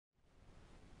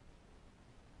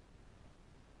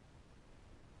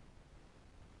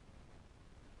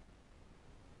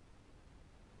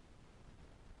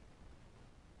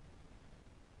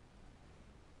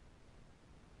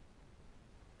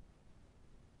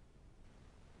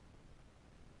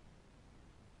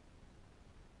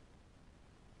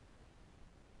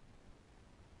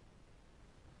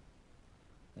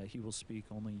that he will speak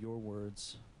only your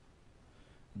words,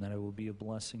 and that it will be a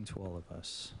blessing to all of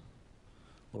us.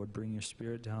 Lord, bring your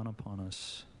Spirit down upon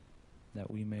us,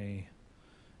 that we may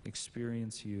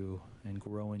experience you and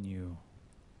grow in you.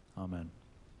 Amen.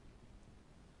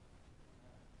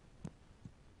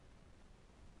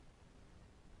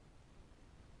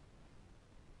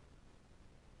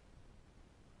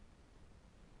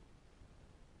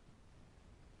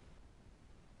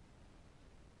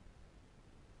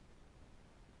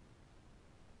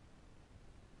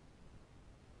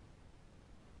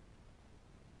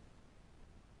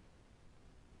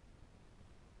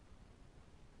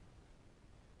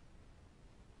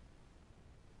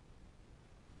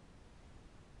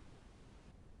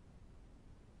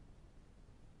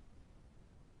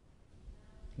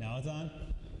 Now it's on?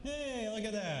 Hey, look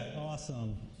at that.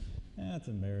 Awesome. That's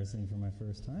embarrassing for my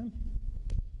first time.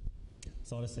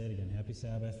 So I'll just say it again. Happy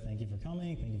Sabbath. Thank you for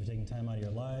coming. Thank you for taking time out of your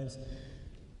lives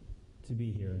to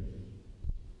be here.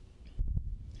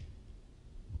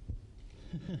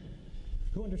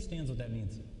 Who understands what that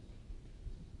means?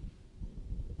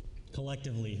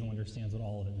 Collectively, who understands what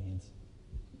all of it means?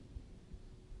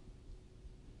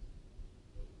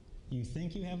 You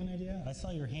think you have an idea? I saw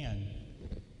your hand.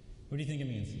 What do you think it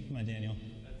means? Come on, Daniel.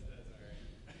 That's all right.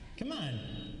 Come on.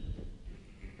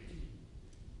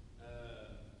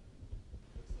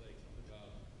 Looks like something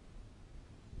about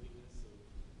weakness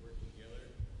of working together.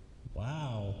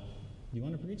 Wow. You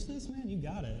want to preach this, man? You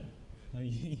got it. I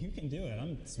mean, you can do it.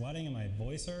 I'm sweating and my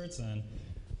voice hurts. And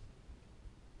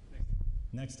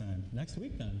next time. Next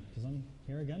week then, because I'm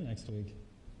here again next week.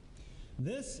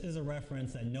 This is a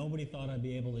reference that nobody thought I'd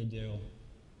be able to do.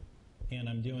 And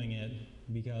I'm doing it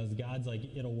because God's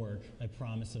like, it'll work. I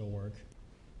promise it'll work.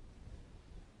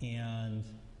 And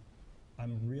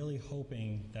I'm really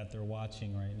hoping that they're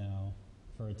watching right now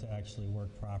for it to actually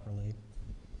work properly.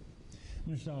 I'm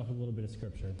going to start off with a little bit of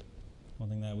scripture. One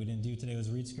thing that we didn't do today was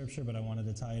read scripture, but I wanted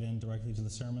to tie it in directly to the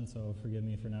sermon, so forgive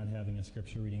me for not having a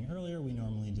scripture reading earlier. We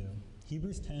normally do.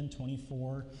 Hebrews 10,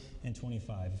 24 and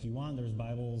 25. If you want, there's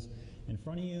Bibles in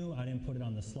front of you. I didn't put it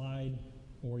on the slide.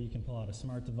 Or you can pull out a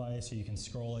smart device, or you can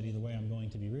scroll it. Either way, I'm going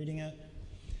to be reading it.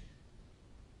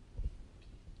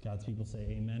 God's people say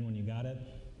amen when you got it.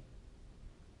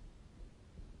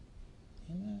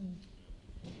 Amen.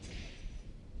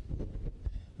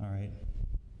 All right.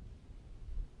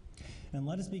 And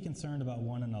let us be concerned about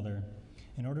one another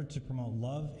in order to promote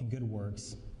love and good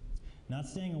works, not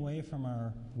staying away from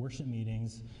our worship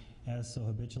meetings as so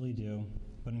habitually do,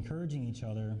 but encouraging each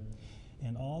other,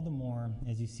 and all the more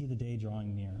as you see the day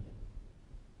drawing near.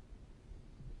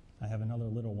 I have another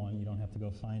little one. You don't have to go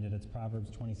find it. It's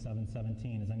Proverbs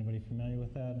 27:17. Is anybody familiar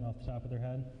with that off the top of their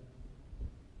head?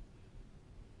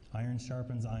 Iron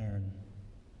sharpens iron,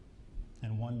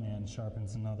 and one man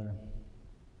sharpens another.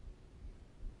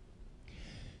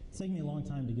 It's taken me a long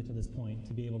time to get to this point,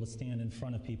 to be able to stand in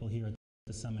front of people here at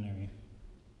the seminary.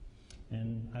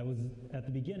 And I was, at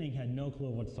the beginning, had no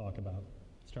clue what to talk about.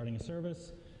 Starting a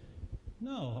service,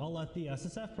 no, I'll let the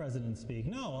SSF president speak.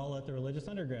 No, I'll let the religious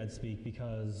undergrad speak,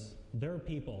 because there are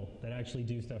people that actually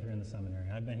do stuff here in the seminary.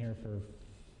 I've been here for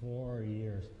 4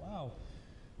 years. Wow,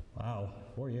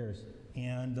 4 years.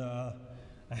 And I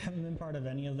haven't been part of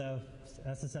any of the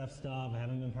SSF stuff. I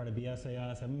haven't been part of BSAS.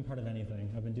 I haven't been part of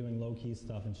anything. I've been doing low-key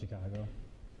stuff in Chicago.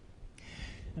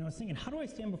 And I was thinking, how do I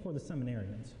stand before the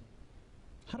seminarians?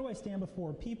 How do I stand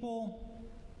before people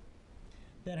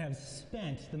that have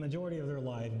spent the majority of their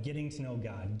life getting to know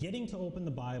God, getting to open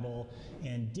the Bible,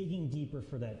 and digging deeper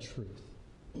for that truth?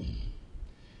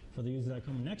 For those that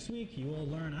come next week, you will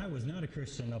learn I was not a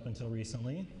Christian up until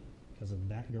recently, because of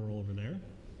that girl over there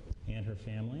and her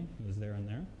family who was there and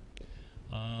there.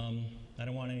 I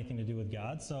don't want anything to do with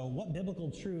God. So what biblical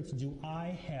truths do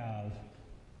I have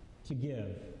to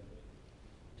give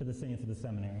to the saints of the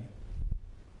seminary?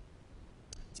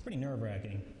 It's pretty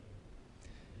nerve-wracking.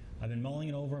 I've been mulling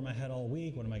it over in my head all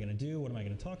week. What am I going to do? What am I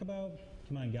going to talk about?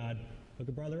 Come on, God. Hook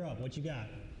a brother up. What you got?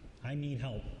 I need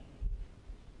help.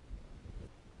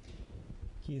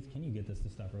 Keith, can you get this to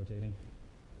stop rotating?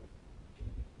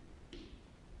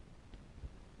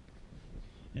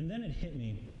 And then it hit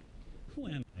me. Who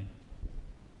am I?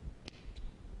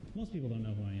 Most people don't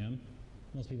know who I am.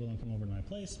 Most people don't come over to my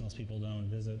place. Most people don't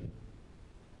visit.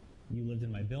 You lived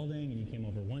in my building and you came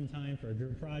over one time for a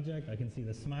group project. I can see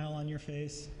the smile on your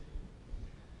face.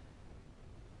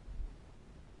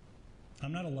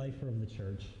 I'm not a lifer of the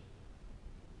church.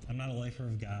 I'm not a lifer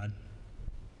of God.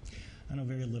 I know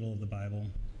very little of the Bible.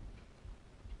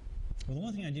 Well, the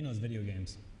one thing I do know is video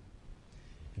games.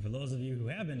 And for those of you who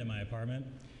have been to my apartment,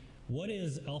 what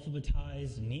is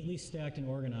alphabetized, neatly stacked, and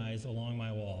organized along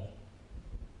my wall?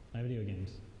 My video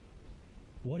games.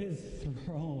 What is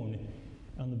thrown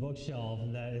on the bookshelf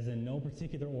that is in no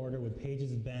particular order with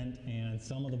pages bent and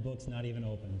some of the books not even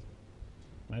opened?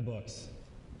 My books.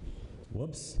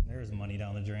 Whoops, there's money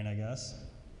down the drain, I guess.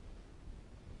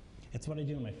 It's what I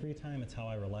do in my free time. It's how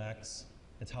I relax.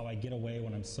 It's how I get away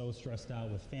when I'm so stressed out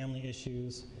with family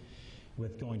issues,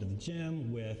 with going to the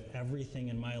gym, with everything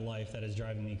in my life that is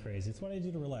driving me crazy. It's what I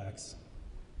do to relax.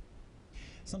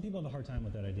 Some people have a hard time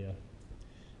with that idea.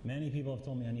 Many people have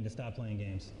told me I need to stop playing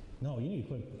games. No, you need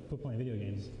to quit playing video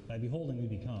games. By beholding, we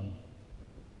become.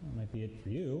 That might be it for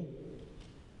you.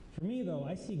 For me, though,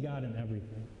 I see God in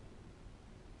everything.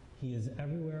 He is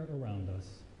everywhere around us.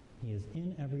 He is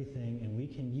in everything, and we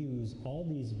can use all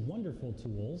these wonderful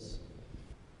tools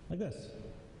like this.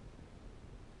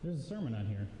 There's a sermon on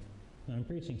here that I'm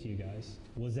preaching to you guys.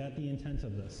 Was that the intent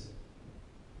of this?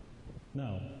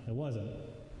 No, it wasn't.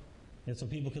 It's so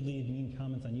people could leave mean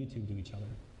comments on YouTube to each other.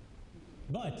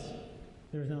 But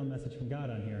there's now a message from God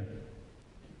on here.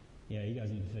 Yeah, you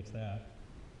guys need to fix that.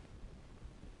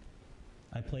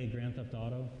 I play Grand Theft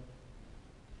Auto.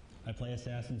 I play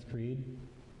Assassin's Creed,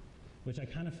 which I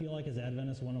kind of feel like is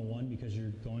Adventist 101 because you're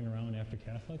going around after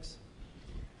Catholics.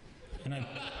 And I...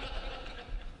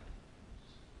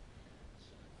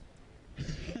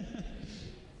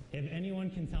 If anyone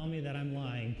can tell me that I'm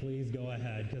lying, please go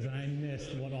ahead, because I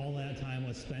missed what all that time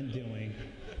was spent doing.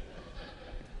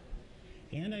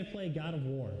 And I play God of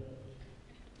War.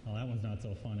 Oh, that one's not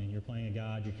so funny. You're playing a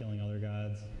god, you're killing other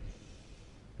gods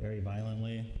very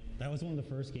violently. That was one of the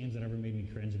first games that ever made me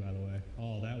cringe, by the way.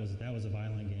 Oh, that was a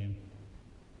violent game.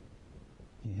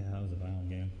 Yeah, that was a violent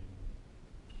game.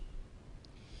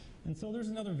 And so there's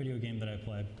another video game that I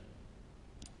play.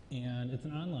 And it's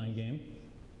an online game.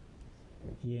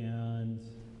 And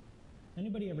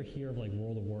anybody ever hear of like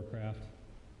World of Warcraft?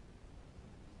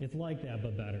 It's like that,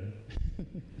 but better.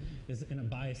 In a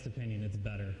biased opinion, it's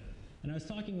better. And I was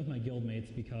talking with my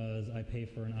guildmates because I pay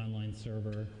for an online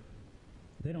server.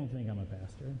 They don't think I'm a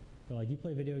pastor. They're like, you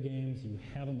play video games, you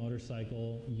have a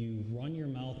motorcycle, you run your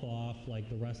mouth off like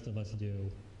the rest of us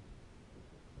do.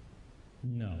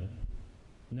 No.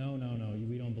 No,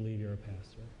 we don't believe you're a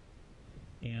pastor.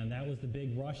 And that was the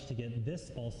big rush to get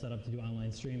this all set up to do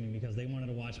online streaming because they wanted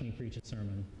to watch me preach a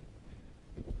sermon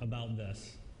about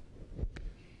this.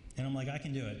 And I'm like, I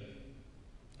can do it.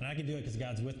 And I can do it because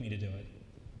God's with me to do it.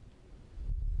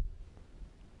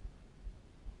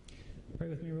 Pray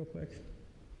with me real quick.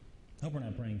 I hope we're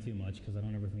not praying too much because I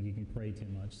don't ever think you can pray too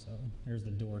much. So there's the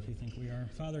door if you think we are.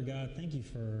 Father God, thank you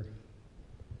for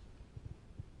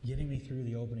getting me through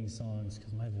the opening songs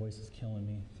because my voice is killing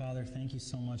me. Father, thank you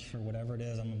so much for whatever it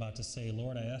is I'm about to say.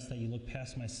 Lord, I ask that you look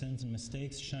past my sins and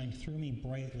mistakes, shine through me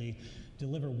brightly,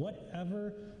 deliver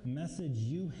whatever message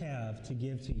you have to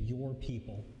give to your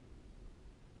people.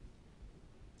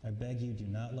 I beg you, do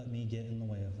not let me get in the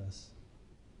way of this.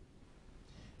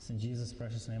 It's in Jesus'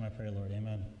 precious name I pray, Lord.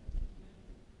 Amen.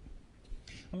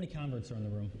 How many converts are in the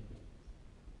room?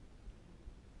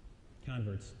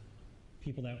 Converts.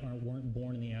 People that weren't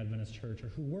born in the Adventist church or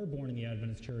who were born in the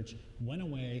Adventist church, went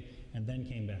away, and then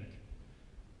came back.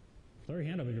 Throw your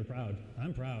hand up if you're proud.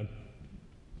 I'm proud.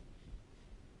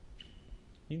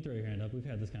 You can throw your hand up. We've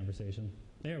had this conversation.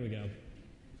 There we go.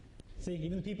 See,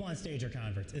 even the people on stage are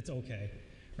converts. It's okay.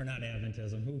 Or not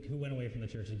Adventism. Who went away from the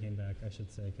church and came back, I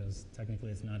should say, because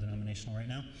technically it's non-denominational right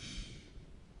now.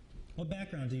 What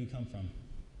background do you come from?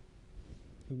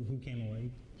 Who came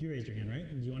away? You raised your hand, right?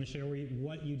 Do you want to share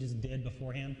what you just did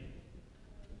beforehand?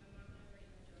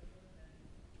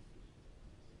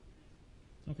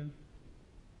 Okay.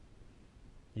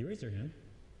 You raised your hand?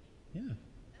 Yeah.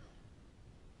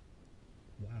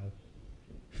 Wow.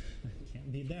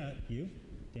 Can't beat that. You?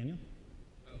 Daniel?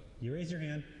 Oh. You raised your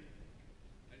hand.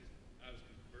 I was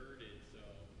converted, so,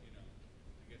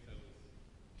 I guess I was...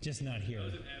 Just not here. I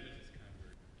was an Adventist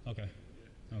convert. Okay.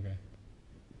 Yeah. Okay.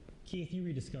 Keith, you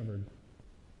rediscovered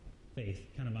faith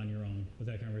kind of on your own with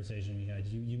that conversation we had.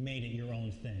 You made it your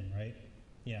own thing, right?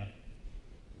 Yeah.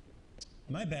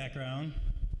 My background,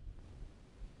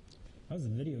 I was a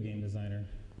video game designer.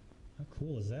 How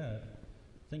cool is that?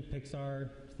 Think Pixar,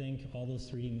 think all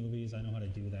those 3D movies. I know how to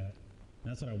do that.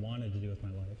 And that's what I wanted to do with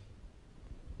my life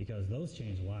because those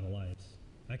changed a lot of lives.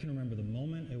 I can remember the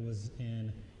moment it was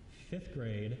in 5th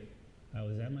grade. I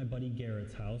was at my buddy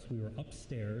Garrett's house. We were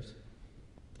upstairs.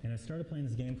 And I started playing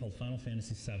this game called Final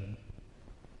Fantasy VII.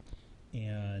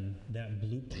 And that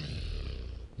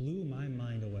blew my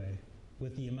mind away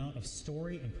with the amount of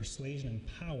story and persuasion and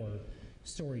power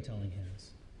storytelling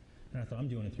has. And I thought, I'm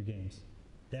doing it through games.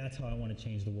 That's how I want to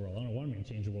change the world. I don't know what I'm going to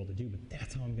change the world to do, but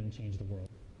that's how I'm going to change the world.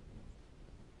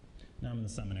 Now I'm in the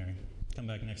seminary. Come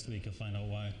back next week, you'll find out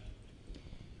why.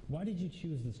 Why did you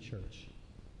choose this church?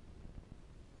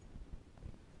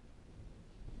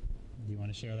 Do you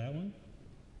want to share that one?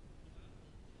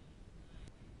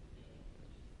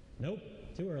 Nope.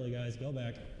 Too early, guys. Go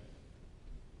back.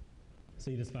 So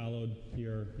you just followed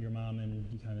your mom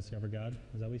and you kind of discovered God?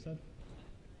 Is that what you said?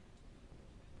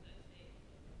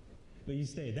 But you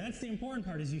stayed. That's the important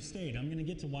part, is you stayed. I'm going to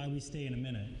get to why we stay in a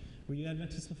minute. Were you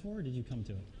Adventist before, or did you come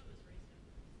to it?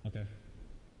 Okay.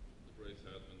 Raised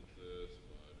Adventist,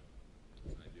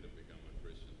 but I didn't become a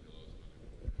Christian until I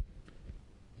was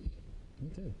 24. Me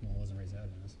too. Well, I wasn't raised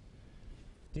Adventist.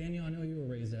 Daniel, I know you were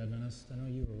raised Adventist. I know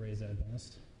you were raised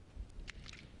Adventist.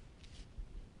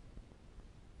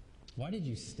 Why did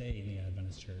you stay in the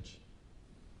Adventist church?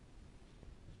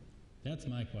 That's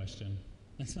my question.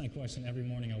 That's my question every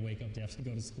morning I wake up to have to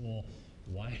go to school.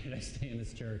 Why did I stay in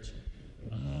this church?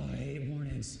 Oh, I hate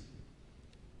mornings.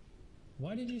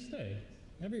 Why did you stay?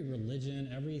 Every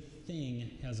religion,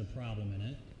 everything has a problem in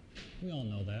it. We all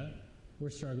know that. We're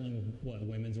struggling with what?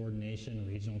 Women's ordination,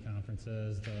 regional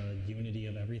conferences, the unity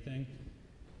of everything.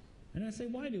 And I say,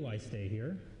 why do I stay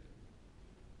here?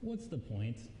 What's the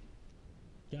point?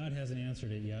 God hasn't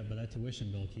answered it yet, but that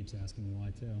tuition bill keeps asking me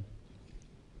why too.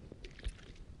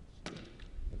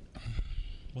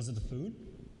 Was it the food?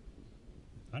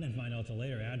 I didn't find out till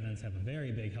later. Advents have a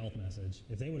very big health message.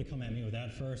 If they would have come at me with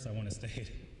that first, I wouldn't have stayed.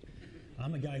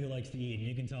 I'm a guy who likes to eat, and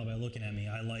you can tell by looking at me,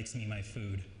 I likes me my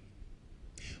food.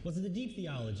 Was it the deep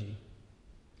theology?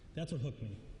 That's what hooked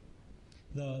me.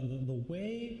 The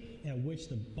way at which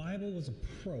the Bible was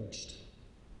approached.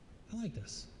 I like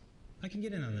this. I can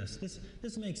get in on this.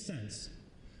 This makes sense.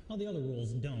 All the other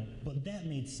rules don't, but that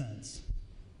made sense.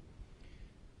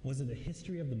 Was it the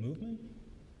history of the movement?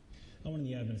 I went on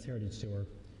the Adventist Heritage Tour.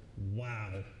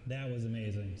 Wow, that was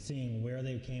amazing. Seeing where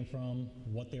they came from,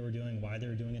 what they were doing, why they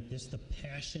were doing it, just the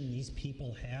passion these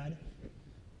people had.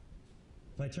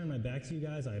 If I turn my back to you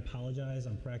guys, I apologize.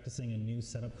 I'm practicing a new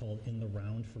setup called In the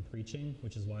Round for preaching,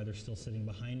 which is why they're still sitting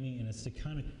behind me, and it's to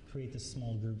kind of create this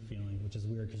small group feeling, which is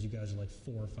weird because you guys are like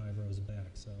 4 or 5 rows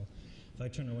back. So if I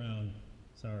turn around,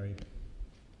 sorry.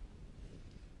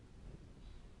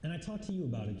 And I talked to you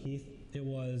about it, Keith. It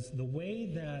was the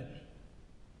way that...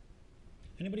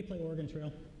 Anybody play Oregon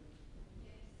Trail?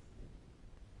 Yes.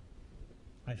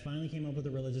 I finally came up with a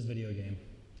religious video game,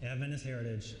 Adventist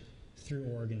Heritage, through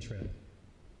Oregon Trail.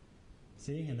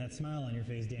 See, and that smile on your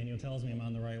face, Daniel, tells me I'm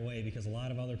on the right way, because a lot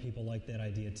of other people like that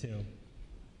idea too.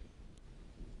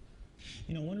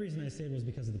 You know, one reason I stayed was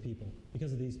because of the people,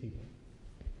 because of these people.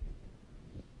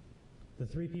 The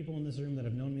 3 people in this room that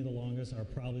have known me the longest are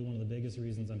probably one of the biggest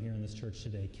reasons I'm here in this church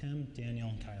today. Kim, Daniel,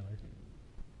 and Kyler.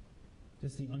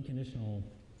 Just the unconditional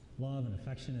love and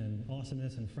affection and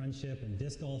awesomeness and friendship and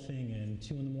disc golfing and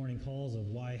 2 a.m. calls of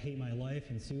why I hate my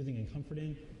life and soothing and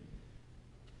comforting.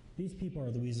 These people are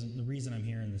the reason I'm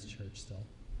here in this church still.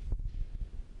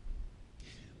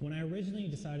 When I originally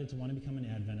decided to want to become an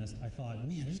Adventist, I thought,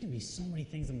 man, there's going to be so many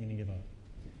things I'm going to give up.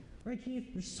 Right,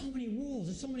 Keith? There's so many rules.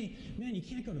 There's so many, man, you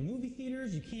can't go to movie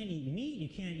theaters. You can't eat meat. You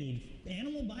can't eat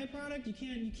animal byproduct. You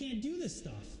can't do this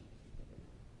stuff.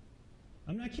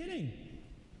 I'm not kidding.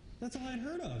 That's all I'd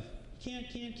heard of. Can't.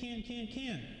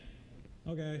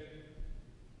 Okay.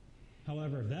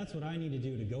 However, if that's what I need to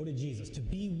do to go to Jesus, to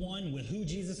be one with who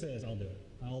Jesus is, I'll do it.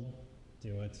 I'll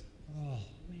do it. Oh,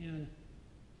 man.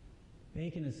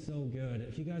 Bacon is so good.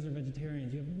 If you guys are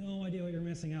vegetarians, you have no idea what you're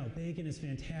missing out. Bacon is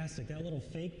fantastic. That little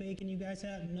fake bacon you guys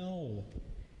have, no.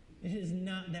 It is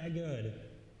not that good.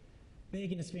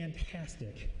 Bacon is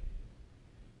fantastic.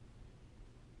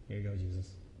 Here you go,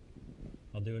 Jesus.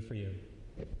 I'll do it for you.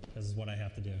 This is what I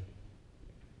have to do.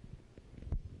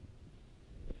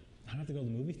 I don't have to go to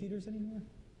the movie theaters anymore?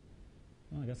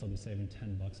 Well, I guess I'll be saving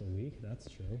 $10 a week. That's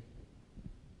true.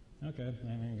 Okay,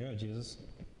 I mean, go, Jesus.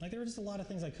 Like, there were just a lot of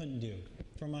things I couldn't do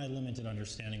from my limited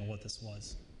understanding of what this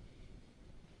was.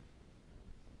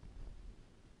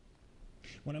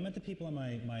 When I met the people in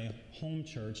my home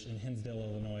church in Hinsdale,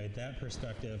 Illinois, that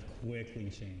perspective quickly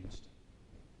changed.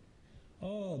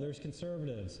 Oh, there's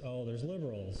conservatives. Oh, there's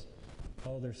liberals.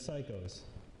 Oh, there's psychos.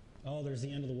 Oh, there's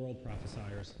the end of the world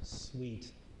prophesiers.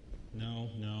 Sweet. No.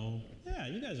 Yeah,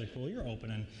 you guys are cool. You're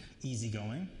open and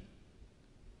easygoing.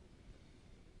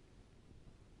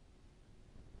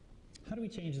 How do we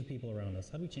change the people around us?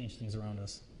 How do we change things around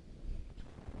us?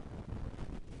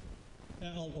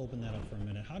 I'll open that up for a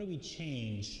minute. How do we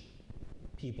change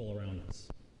people around us?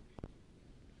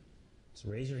 So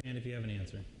raise your hand if you have an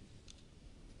answer.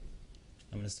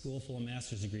 I'm in a school full of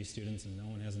master's degree students and no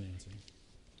one has an answer.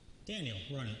 Daniel,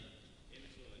 run it.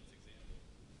 Influence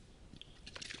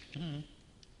example.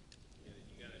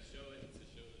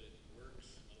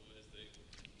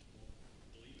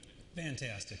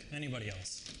 Fantastic. Anybody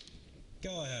else?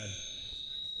 Go ahead.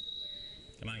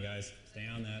 Come on, guys. Stay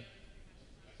on that.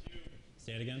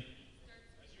 Say it again.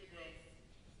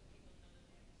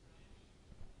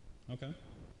 Okay.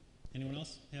 Anyone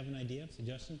else have an idea,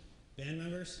 suggestion? Band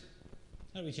members?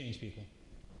 How do we change people?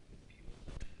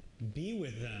 Be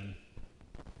with them.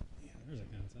 Yeah, there's a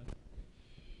concept.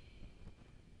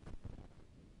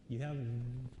 You have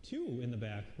 2 in the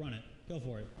back. Run it. Go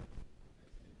for it.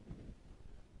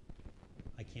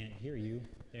 I can't hear you.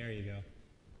 There you go.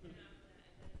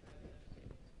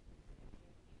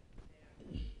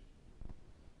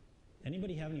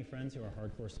 Anybody have any friends who are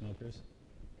hardcore smokers?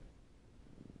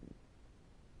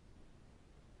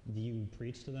 Do you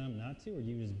preach to them not to, or do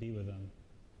you just be with them?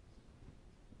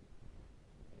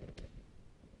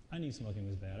 I knew smoking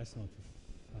was bad. I smoked for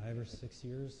 5 or 6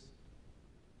 years.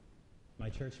 My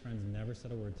church friends never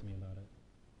said a word to me about it.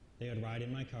 They would ride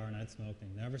in my car and I'd smoke. They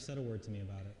never said a word to me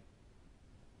about it.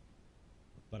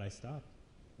 But I stopped,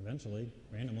 eventually,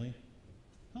 randomly.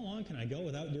 How long can I go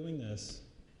without doing this?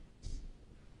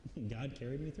 God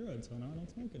carried me through it, so now I don't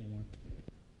smoke anymore.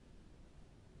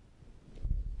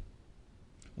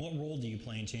 What role do you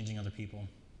play in changing other people?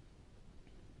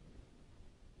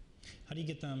 How do you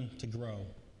get them to grow?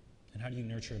 And how do you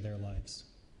nurture their lives?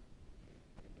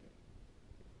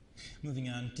 Moving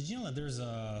on, did you know that there's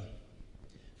a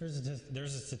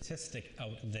statistic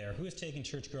out there? Who has taken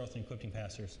church growth and equipping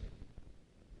pastors?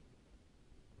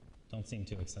 Don't seem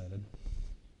too excited.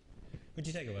 Who'd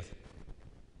you take it with?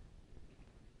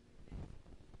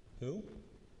 Who?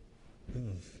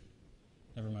 Oof.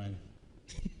 Never mind.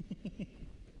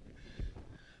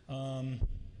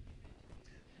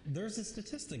 There's a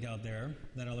statistic out there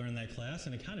that I learned in that class,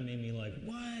 and it kind of made me like,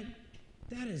 what?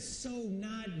 That is so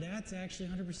not, that's actually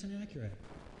 100% accurate.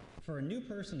 For a new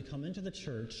person to come into the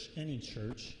church, any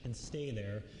church, and stay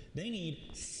there, they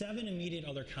need 7 immediate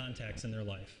other contacts in their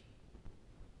life.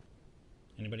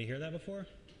 Anybody hear that before?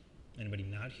 Anybody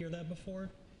not hear that before?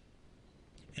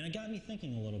 And it got me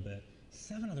thinking a little bit.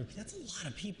 7 other people, that's a lot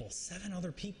of people, 7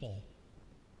 other people.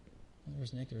 Well, there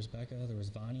was Nick, there was Becca, there was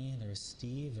Vonnie, there was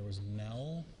Steve, there was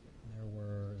Mel, there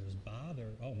was Bob,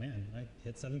 oh man, I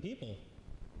hit 7 people.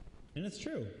 And it's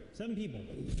true, 7 people.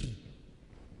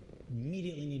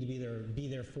 Immediately need to be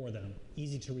there for them,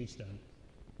 easy to reach them.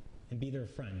 And be their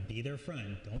friend,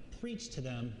 Don't preach to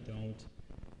them, don't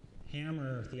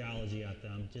hammer theology at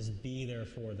them, just be there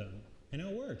for them. And it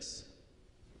works.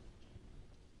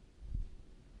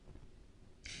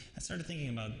 I started thinking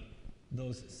about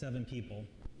those 7 people.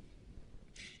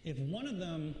 If one of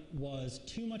them was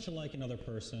too much alike another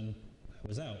person, I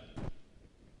was out.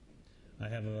 I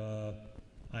have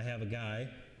a guy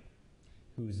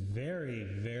who's very,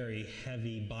 very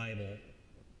heavy Bible,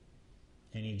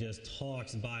 and he just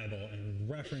talks Bible and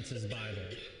references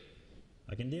Bible.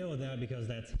 I can deal with that because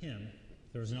that's him.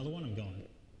 If there was another one, I'm gone.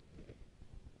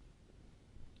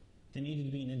 They needed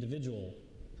to be an individual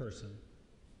person,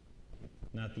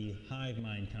 not the hive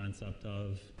mind concept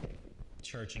of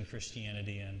church and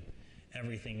Christianity and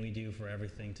everything we do for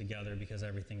everything together because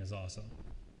everything is awesome.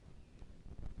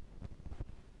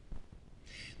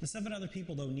 The 7 other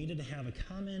people, though, needed to have a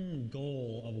common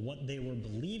goal of what they were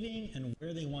believing and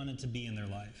where they wanted to be in their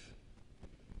life.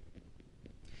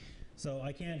 So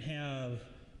I can't have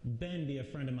Ben be a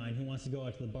friend of mine who wants to go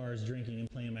out to the bars drinking and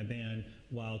playing my band,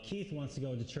 while Keith wants to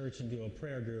go to church and do a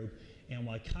prayer group, and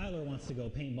while Kyler wants to go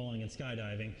paintballing and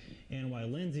skydiving, and while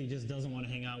Lindsay just doesn't want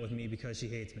to hang out with me because she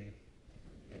hates me.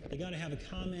 They got to have a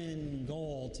common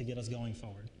goal to get us going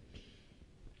forward.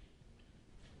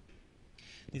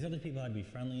 These other people had to be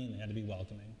friendly and they had to be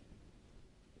welcoming.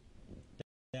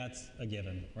 That's a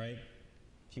given, right?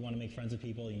 If you want to make friends with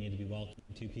people, you need to be welcoming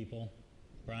to people.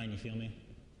 Brian, you feel me?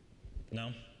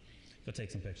 No? Go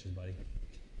take some pictures, buddy.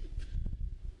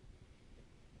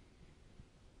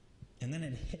 And then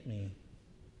it hit me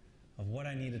of what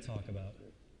I need to talk about.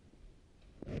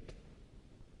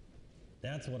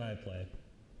 That's what I play.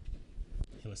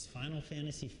 It was Final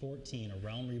Fantasy XIV, A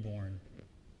Realm Reborn.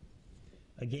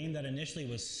 A game that initially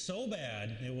was so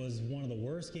bad, it was one of the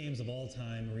worst games of all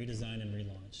time, redesigned and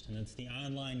relaunched. And it's the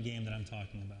online game that I'm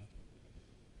talking about.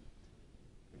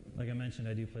 Like I mentioned,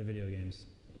 I do play video games.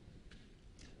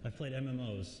 I've played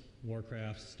MMOs,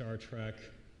 Warcraft, Star Trek,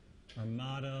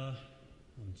 Armada,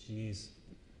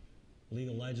 League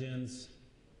of Legends,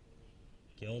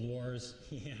 Guild Wars.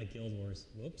 Yeah, Guild Wars.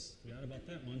 Whoops, forgot about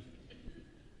that one.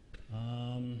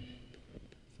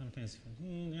 Final Fantasy.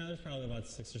 Yeah, there's probably about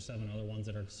 6 or 7 other ones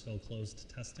that are still closed to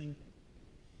testing.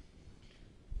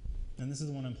 And this is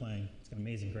the one I'm playing. It's got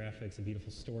amazing graphics, a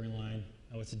beautiful storyline.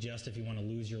 I would suggest if you want to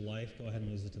lose your life, go ahead and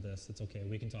lose it to this. It's okay,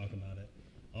 we can talk about it.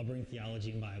 I'll bring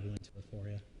theology and Bible into it for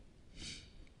you.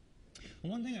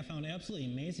 One thing I found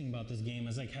absolutely amazing about this game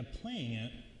as I kept playing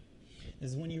it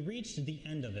is when you reach the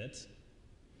end of it,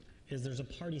 is there's a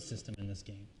party system in this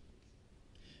game.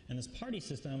 And this party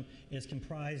system is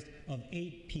comprised of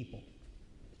 8 people.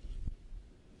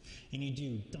 And you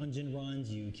do dungeon runs,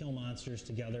 you kill monsters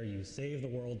together, you save the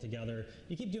world together.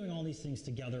 You keep doing all these things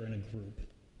together in a group.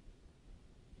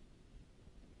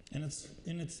 And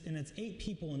it's 8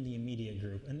 people in the immediate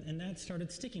group. And that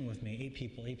started sticking with me. 8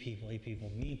 people, 8 people, 8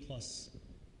 people. Me plus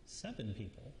 7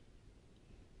 people.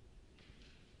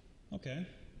 Okay.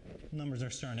 Numbers are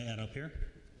starting to add up here.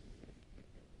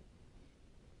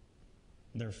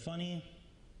 They're funny.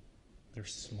 They're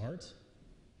smart.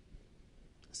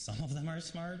 Some of them are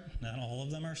smart. Not all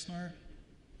of them are smart.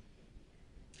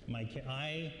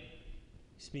 I,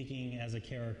 speaking as a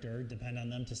character, depend on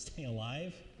them to stay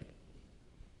alive.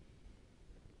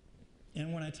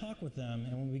 And when I talk with them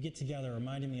and when we get together, it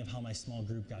reminded me of how my small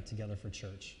group got together for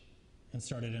church and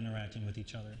started interacting with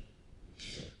each other.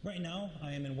 Right now,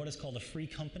 I am in what is called a free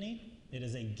company. It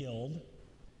is a guild,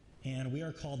 and we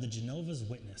are called the Jehovah's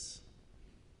Witness.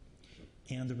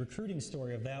 And the recruiting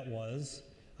story of that was,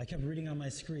 I kept reading on my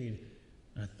screen,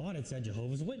 and I thought it said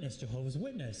Jehovah's Witness, Jehovah's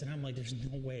Witness. And I'm like, there's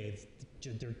no way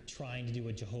they're trying to do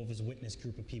a Jehovah's Witness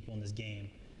group of people in this game.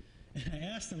 And I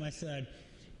asked them, I said,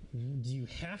 do you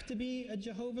have to be a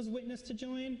Jehovah's Witness to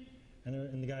join?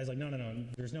 And the guy's like, no,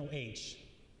 there's no H.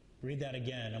 Read that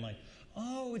again. I'm like,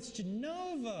 oh, it's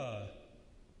Genova.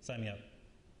 Sign me up.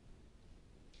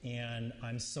 And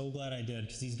I'm so glad I did,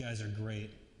 because these guys are great.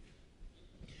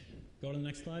 Go to the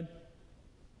next slide.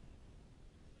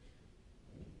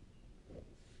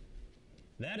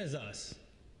 That is us.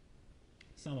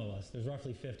 Some of us. There's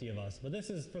roughly 50 of us. But this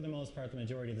is, for the most part, the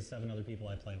majority of the 7 other people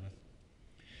I play with.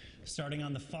 Starting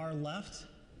on the far left,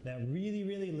 that really,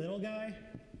 really little guy,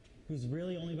 who's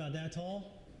really only about that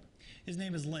tall, his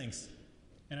name is Lynx.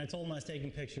 And I told him I was taking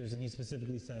pictures, and he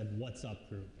specifically said, "What's up,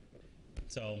 group?"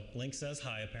 So Lynx says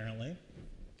hi, apparently.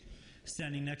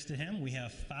 Standing next to him, we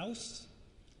have Faust.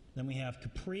 Then we have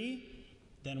Capri.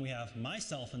 Then we have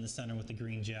myself in the center with the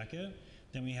green jacket.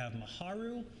 Then we have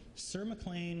Maharu, Sir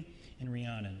McLean, and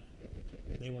Rhiannon.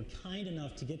 They were kind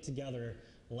enough to get together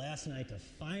last night to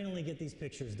finally get these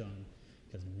pictures done,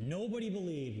 because nobody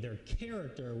believed their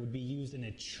character would be used in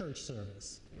a church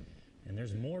service. And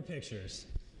there's more pictures.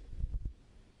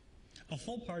 A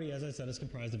full party, as I said, is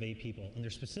comprised of 8 people, and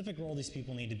their specific role these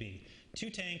people need to be 2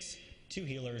 tanks, 2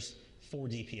 healers, 4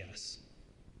 DPS.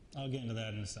 I'll get into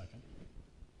that in a second.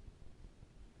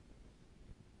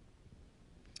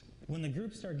 When the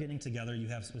groups start getting together, you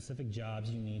have specific jobs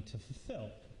you need to fulfill.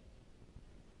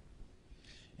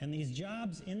 And these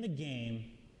jobs in the game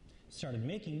started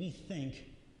making me think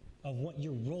of what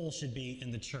your role should be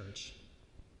in the church.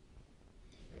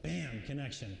 Bam,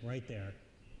 connection right there.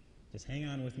 Just hang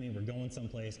on with me. We're going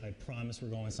someplace. I promise we're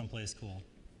going someplace cool.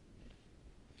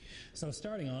 So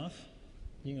starting off,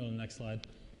 you can go to the next slide.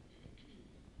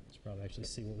 You should probably actually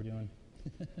see what we're doing.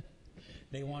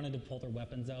 They wanted to pull their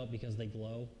weapons out because they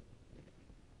glow.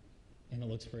 And it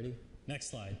looks pretty. Next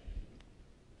slide.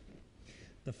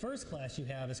 The first class you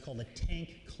have is called a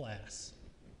tank class.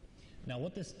 Now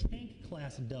what this tank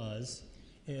class does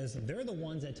is they're the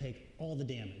ones that take all the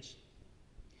damage.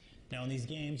 Now in these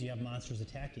games you have monsters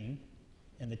attacking,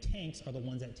 and the tanks are the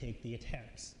ones that take the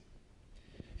attacks.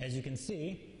 As you can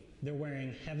see, they're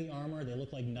wearing heavy armor, they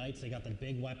look like knights, they got the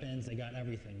big weapons, they got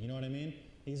everything. You know what I mean?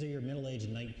 These are your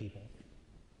middle-aged knight people.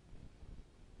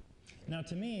 Now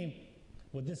to me,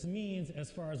 what this means as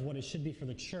far as what it should be for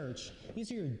the church, these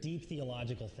are your deep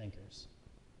theological thinkers.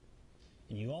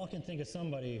 And you all can think of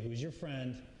somebody who's your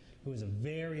friend who is a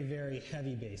very, very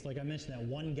heavy base. Like I mentioned, that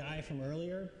one guy from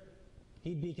earlier,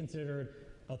 he'd be considered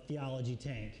a theology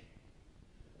tank.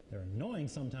 They're annoying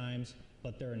sometimes,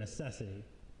 but they're a necessity.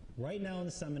 Right now in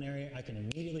the seminary, I can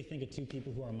immediately think of 2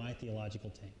 people who are my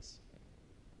theological tanks.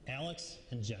 Alex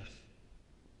and Jeff.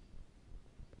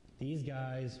 These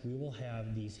guys, we will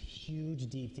have these huge,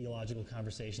 deep theological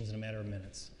conversations in a matter of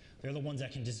minutes. They're the ones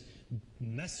that can just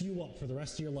mess you up for the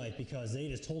rest of your life because they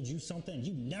just told you something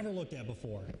you never looked at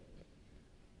before.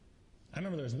 I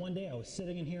remember there was one day I was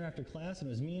sitting in here after class, and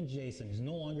it was me and Jason, who's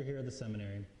no longer here at the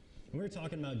seminary, and we were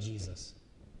talking about Jesus.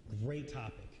 Great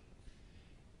topic.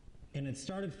 And it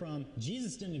started from,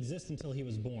 Jesus didn't exist until he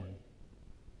was born.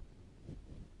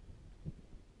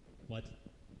 What?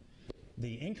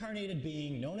 The incarnated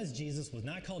being known as Jesus was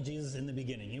not called Jesus in the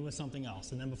beginning. He was something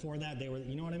else. And then before that, they were,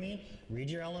 you know what I mean? Read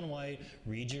your Ellen White,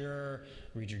 read your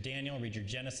Daniel, read your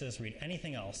Genesis, read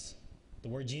anything else. The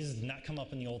word Jesus did not come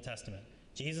up in the Old Testament.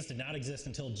 Jesus did not exist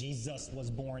until Jesus was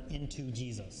born into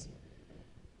Jesus.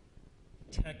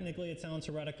 Technically, it sounds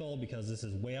heretical because this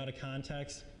is way out of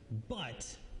context, but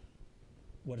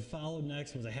what followed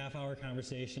next was a half-hour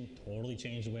conversation, totally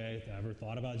changed the way I ever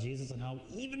thought about Jesus and how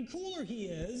even cooler he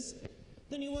is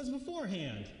than he was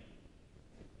beforehand.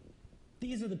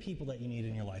 These are the people that you need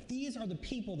in your life. These are the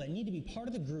people that need to be part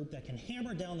of the group that can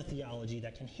hammer down the theology,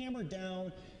 that can hammer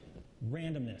down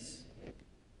randomness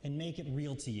and make it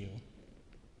real to you.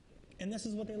 And this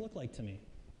is what they look like to me.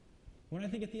 When I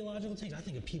think of theological things, I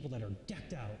think of people that are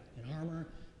decked out in armor,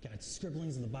 got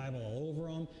scribblings of the Bible all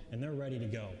over them, and they're ready to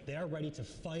go. They are ready to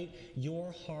fight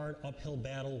your hard uphill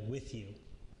battle with you.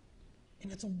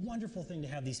 And it's a wonderful thing to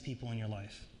have these people in your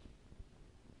life.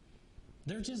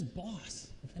 They're just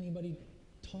boss, if anybody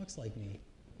talks like me.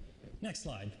 Next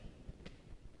slide.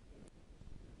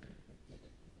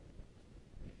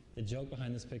 The joke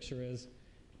behind this picture is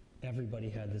everybody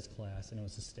had this class, and it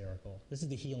was hysterical. This is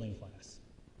the healing class.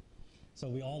 So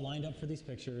we all lined up for these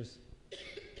pictures,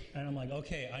 and I'm like,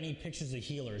 okay, I need pictures of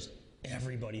healers.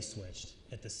 Everybody switched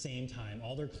at the same time.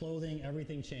 All their clothing,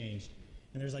 everything changed.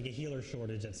 And there's like a healer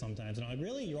shortage at sometimes. And I'm like,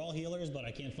 really? You're all healers, but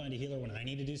I can't find a healer when I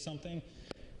need to do something?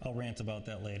 I'll rant about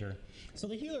that later. So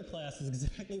the healer class is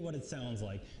exactly what it sounds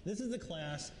like. This is the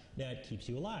class that keeps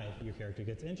you alive. Your character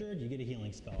gets injured, you get a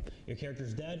healing spell. Your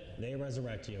character's dead, they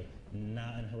resurrect you.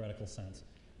 Not in a heretical sense.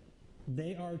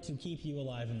 They are to keep you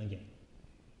alive in the game.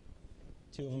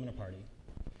 2 of them in a party.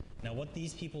 Now what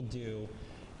these people do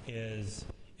is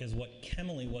what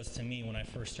Kemily was to me when I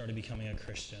first started becoming a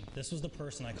Christian. This was the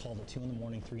person I called at 2 in the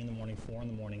morning, 3 in the morning, 4 in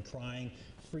the morning, crying,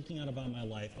 freaking out about my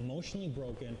life, emotionally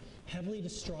broken, heavily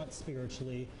distraught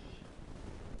spiritually.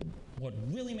 What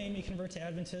really made me convert to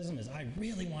Adventism is I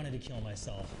really wanted to kill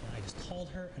myself. And I just called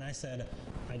her and I said,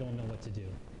 I don't know what to do.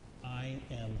 I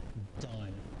am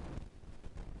done.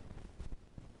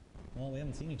 Well, we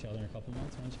haven't seen each other in a couple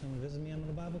months. Why don't you come and visit me? I'm at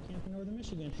a Bible camp in northern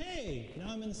Michigan. Hey, now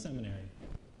I'm in the seminary.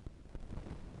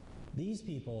 These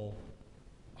people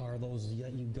are those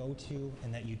that you go to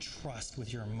and that you trust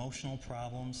with your emotional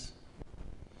problems,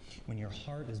 when your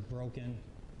heart is broken,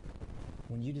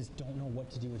 when you just don't know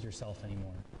what to do with yourself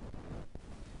anymore.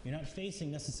 You're not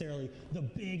facing necessarily the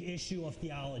big issue of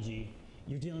theology.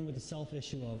 You're dealing with the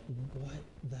self-issue of, what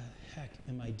the heck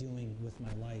am I doing with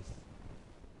my life?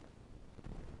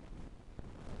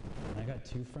 And I got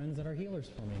 2 friends that are healers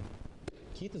for me.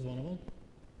 Keith is one of them.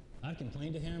 I've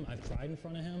complained to him, I've cried in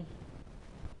front of him,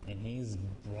 and he's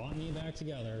brought me back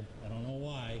together. I don't know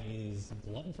why. He's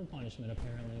glutton for punishment,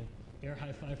 apparently. Air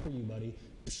high five for you, buddy.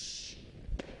 Psh.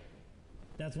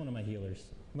 That's one of my healers.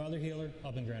 My other healer,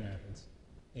 up in Grand Rapids.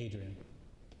 Adrian.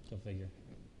 Go figure.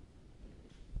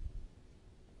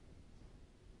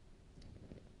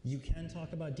 You can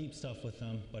talk about deep stuff with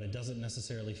them, but it doesn't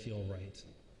necessarily feel right.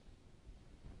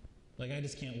 Like, I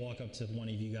just can't walk up to one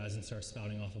of you guys and start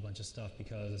spouting off a bunch of stuff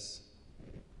because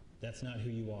that's not who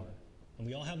you are. And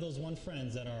we all have those one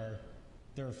friends that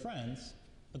they're friends,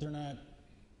 but they're not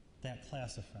that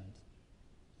class of friend.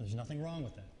 There's nothing wrong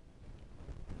with that.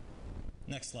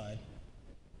 Next slide.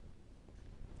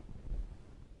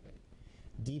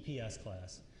 DPS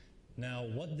class. Now,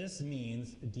 what this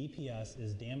means, DPS,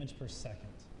 is damage per second.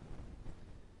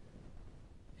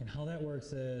 And how that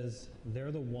works is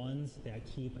they're the ones that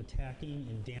keep attacking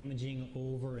and damaging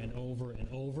over and over and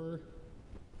over.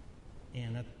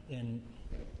 And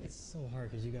it's so hard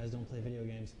because you guys don't play video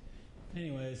games.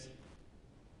 Anyways,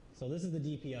 so this is the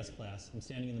DPS class. I'm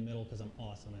standing in the middle because I'm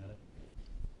awesome at it.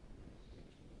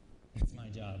 It's my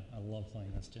job. I love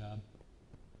playing this job.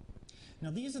 Now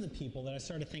these are the people that I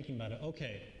started thinking about it.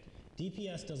 Okay,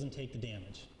 DPS doesn't take the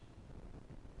damage.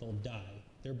 They'll die.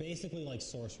 They're basically like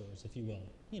sorcerers, if you will.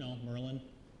 You know, Merlin.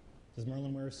 Does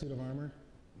Merlin wear a suit of armor?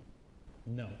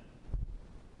 No.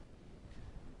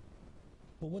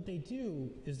 But what they do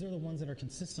is they're the ones that are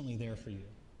consistently there for you.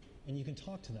 And you can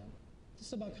talk to them.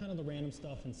 Just about kind of the random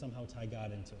stuff and somehow tie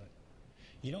God into it.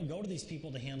 You don't go to these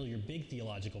people to handle your big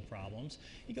theological problems.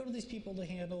 You go to these people to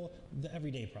handle the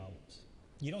everyday problems.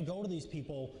 You don't go to these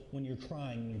people when you're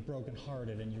crying and you're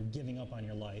brokenhearted and you're giving up on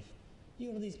your life. You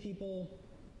go to these people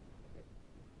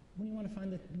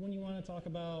when you want to talk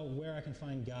about where I can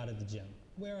find God at the gym,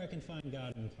 where I can find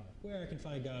God in the car, where I can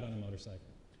find God on a motorcycle.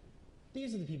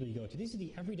 These are the people you go to. These are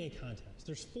the everyday contacts.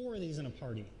 There's 4 of these in a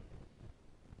party.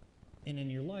 And in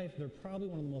your life, they're probably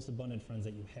one of the most abundant friends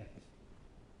that you have.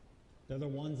 They're the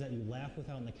ones that you laugh with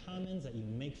out in the commons, that you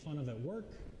make fun of at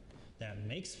work, that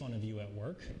makes fun of you at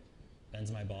work.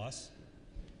 Ben's my boss.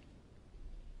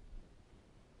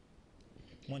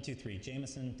 1, 2, 3.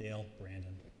 Jameson, Dale,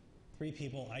 Brandon. 3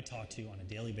 people I talk to on a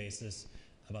daily basis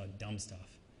about dumb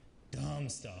stuff. dumb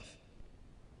stuff.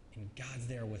 And God's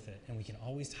there with it. And we can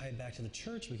always tie it back to the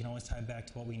church. We can always tie it back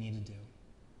to what we need to do.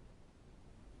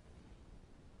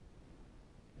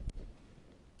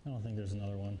 I don't think there's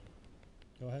another one.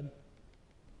 Go ahead.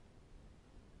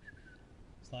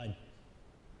 Slide.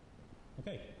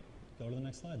 Okay, go to the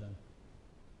next slide then.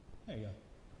 There you go.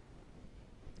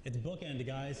 It's bookended,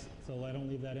 guys, so I don't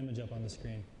leave that image up on the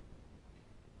screen.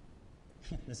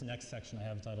 This next section I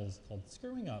have titled is called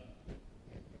Screwing Up.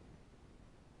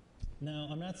 Now,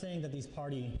 I'm not saying that these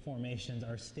party formations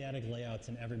are static layouts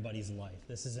in everybody's life.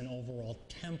 This is an overall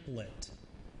template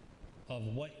of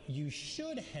what you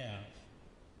should have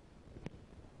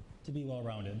to be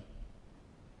well-rounded.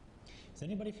 Is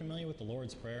anybody familiar with the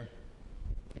Lord's Prayer?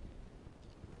 Do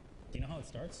you know how it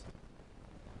starts?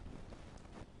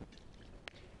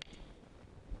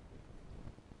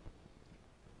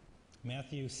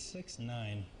 Matthew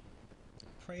 6:9.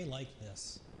 Pray like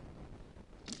this.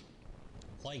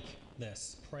 Like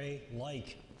this. Pray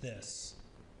like this.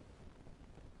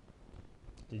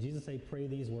 Did Jesus say pray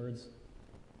these words?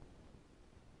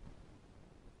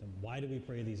 Then why do we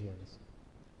pray these words?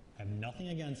 I have nothing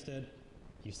against it.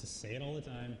 I used to say it all the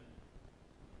time.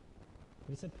 But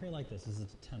he said pray like this. This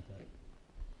is a template.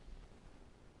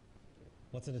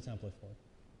 What's it a template for?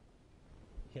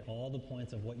 Hit all the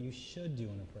points of what you should do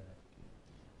in a prayer.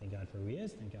 Thank God for who he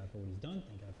is. Thank God for what he's done.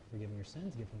 Thank God for forgiving your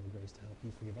sins. Give him the grace to help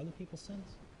you forgive other people's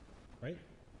sins. Right?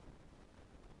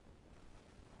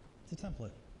 It's a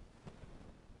template.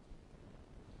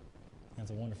 And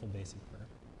it's a wonderful basic prayer.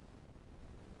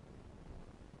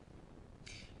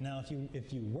 Now,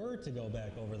 if you were to go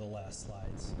back over the last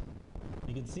slides,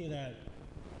 you can see that,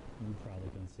 you probably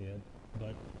couldn't see it,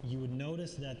 but you would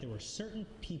notice that there were certain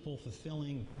people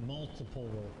fulfilling multiple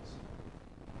roles.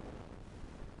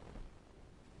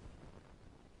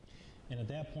 And at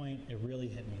that point, it really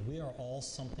hit me. We are all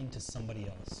something to somebody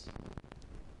else.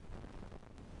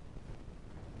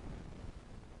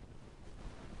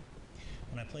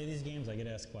 When I play these games, I get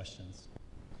asked questions.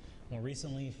 More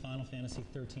recently, Final Fantasy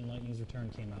XIII Lightning's Return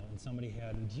came out, and somebody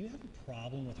had, do you have a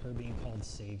problem with her being called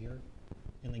Savior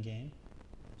in the game?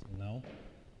 I said, no.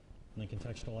 In the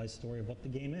contextualized story of what the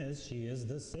game is, she is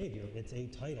the Savior. It's a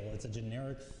title. It's a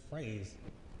generic phrase.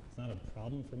 It's not a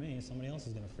problem for me. Somebody else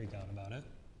is going to freak out about it.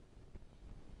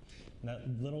 And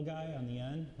that little guy on the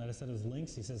end that I said was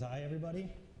Lynx, he says, hi, everybody.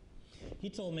 He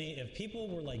told me if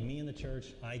people were like me in the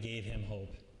church, I gave him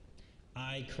hope.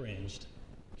 I cringed.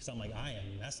 Because I'm like, I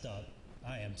am messed up.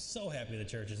 I am so happy the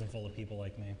church isn't full of people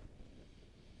like me.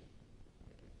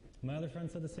 My other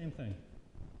friend said the same thing.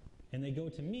 And they go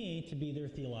to me to be their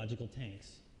theological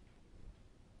tanks,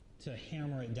 to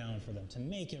hammer it down for them, to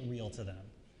make it real to them.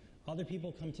 Other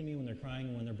people come to me when they're crying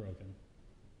and when they're broken.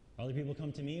 Other people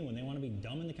come to me when they want to be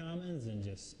dumb in the commons and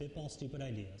just spitball stupid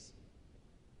ideas.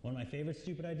 One of my favorite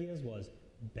stupid ideas was,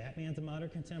 Batman's a modern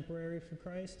contemporary for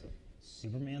Christ,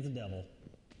 Superman's a devil.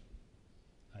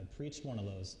 I preached one of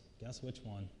those. Guess which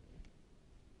one?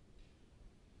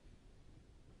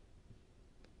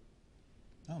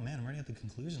 Oh man, I'm already at the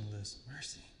conclusion of this.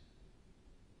 Mercy.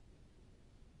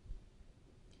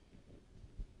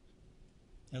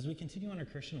 As we continue on our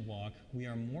Christian walk, we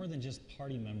are more than just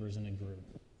party members in a group.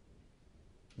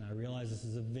 Now I realize this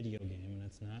is a video game and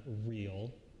it's not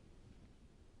real,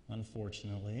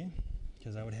 unfortunately,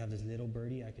 because I would have this little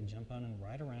birdie I could jump on and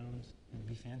ride around. It would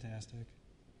be fantastic.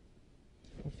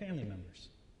 We're family members.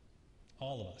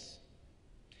 All of us.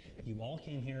 You all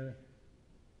came here.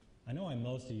 I know why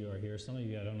most of you are here. Some of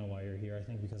you, I don't know why you're here. I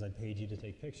think because I paid you to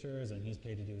take pictures, and he's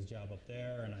paid to do his job up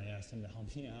there, and I asked him to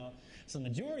help me out. So the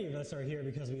majority of us are here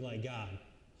because we like God,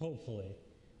 hopefully.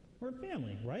 We're a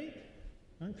family, right?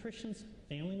 Aren't Christians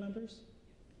family members?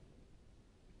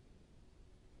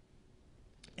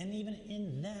 And even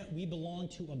in that, we belong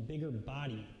to a bigger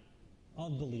body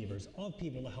of believers, of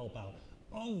people to help out,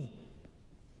 of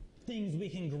things we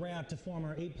can grab to form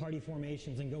our 8-party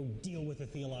formations and go deal with the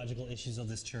theological issues of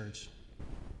this church.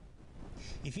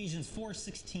 Ephesians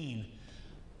 4:16.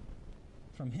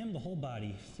 From him the whole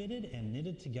body, fitted and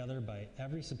knitted together by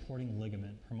every supporting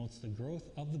ligament, promotes the growth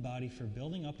of the body for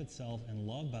building up itself in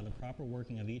love by the proper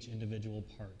working of each individual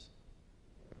part.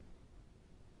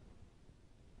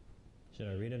 Should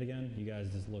I read it again? You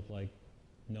guys just look like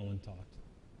no one talked.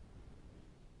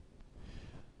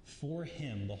 For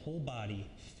him, the whole body,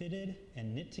 fitted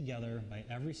and knit together by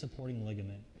every supporting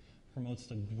ligament, promotes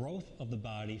the growth of the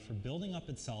body for building up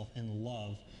itself in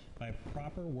love by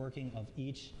proper working of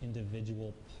each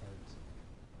individual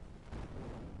part.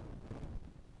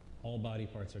 All body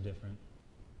parts are different.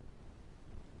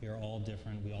 We are all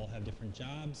different. We all have different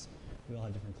jobs. We all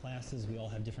have different classes. We all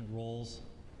have different roles.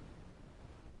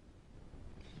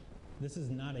 This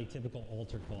is not a typical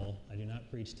altar call. I do not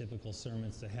preach typical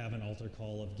sermons to have an altar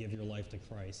call of give your life to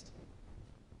Christ.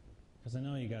 Because I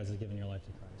know you guys have given your life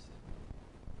to Christ.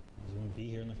 You wouldn't be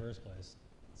here in the first place.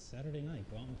 It's Saturday night.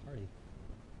 Go out and party.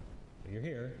 But you're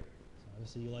here, so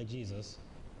obviously you like Jesus.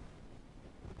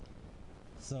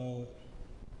 So,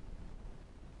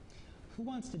 who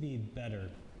wants to be better?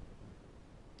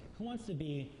 Who wants to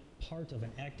be part of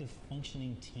an active,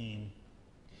 functioning team?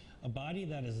 A body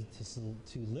that is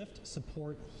to lift,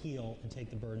 support, heal, and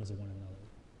take the burdens of one another.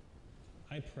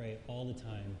 I pray all the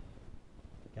time,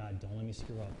 God, don't let me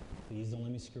screw up. Please don't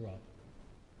let me screw up.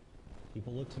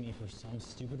 People look to me for some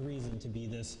stupid reason to be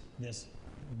this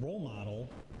role model.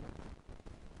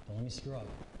 Don't let me screw up.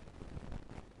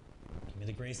 Give me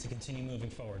the grace to continue moving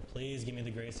forward. Please give me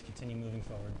the grace to continue moving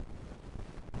forward.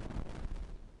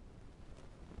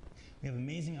 We have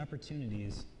amazing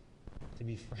opportunities to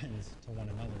be friends to one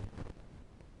another.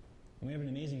 And we have an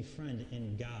amazing friend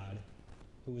in God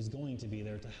who is going to be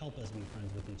there to help us be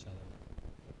friends with each other.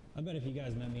 I bet if you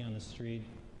guys met me on the street,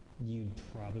 you'd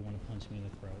probably want to punch me in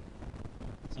the throat.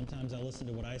 Sometimes I listen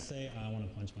to what I say, I want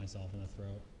to punch myself in the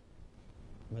throat.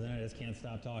 But then I just can't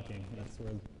stop talking. That's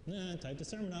where, type the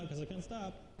sermon out because I couldn't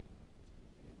stop.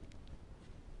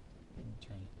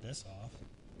 Turn this off.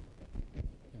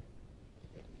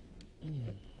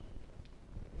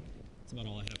 That's about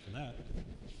all I have for that.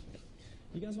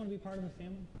 You guys want to be part of a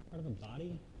family, part of a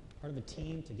body, part of a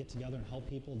team to get together and help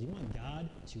people? Do you want God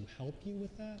to help you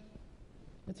with that?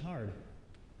 It's hard.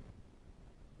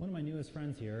 One of my newest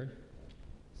friends here,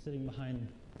 sitting behind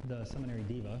the seminary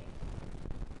diva.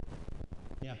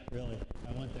 Yeah, really,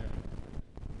 I went there.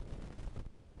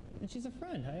 And she's a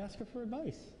friend. I asked her for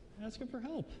advice. I asked her for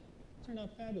help. Turned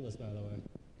out fabulous, by the way.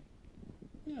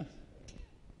 Yeah,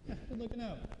 good looking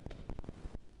out.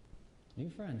 New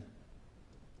friend.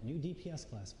 A new DPS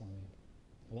class for me.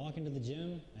 I walk into the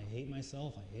gym, I hate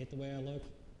myself, I hate the way I look.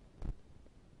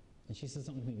 And she said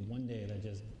something to me one day that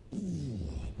just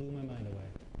blew my mind away.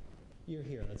 You're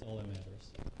here, that's all that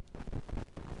matters.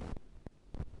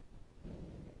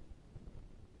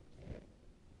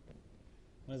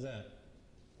 What is that?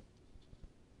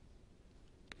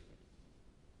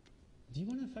 Do you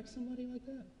want to affect somebody like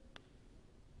that?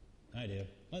 I do.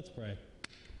 Let's pray.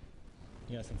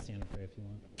 You guys can stand and pray if you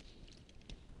want.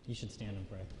 You should stand and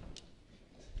pray.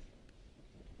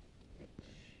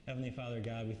 Heavenly Father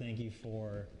God, we thank you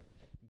for